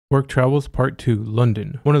Work Travels Part 2,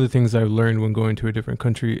 London. One of the things I've learned when going to a different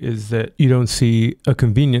country is that you don't see a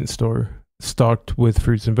convenience store stocked with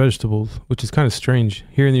fruits and vegetables, which is kind of strange.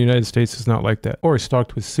 Here in the United States, it's not like that. Or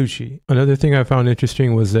stocked with sushi. Another thing I found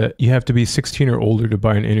interesting was that you have to be 16 or older to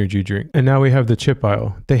buy an energy drink. And now we have the chip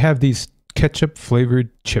aisle. They have these ketchup flavored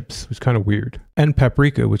chips, which is kind of weird. And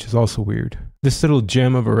paprika, which is also weird. This little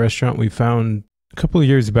gem of a restaurant we found a couple of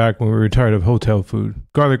years back when we were tired of hotel food.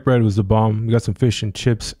 Garlic bread was the bomb. We got some fish and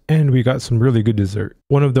chips, and we got some really good dessert.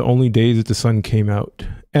 One of the only days that the sun came out.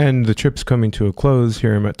 And the trip's coming to a close.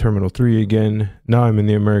 Here I'm at Terminal 3 again. Now I'm in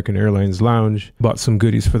the American Airlines lounge. Bought some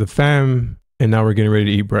goodies for the fam, and now we're getting ready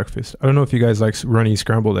to eat breakfast. I don't know if you guys like runny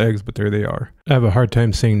scrambled eggs, but there they are. I have a hard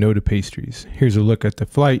time saying no to pastries. Here's a look at the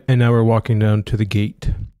flight, and now we're walking down to the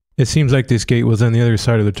gate. It seems like this gate was on the other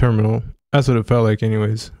side of the terminal. That's what it felt like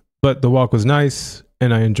anyways. But the walk was nice,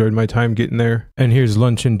 and I enjoyed my time getting there. And here's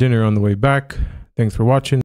lunch and dinner on the way back. Thanks for watching.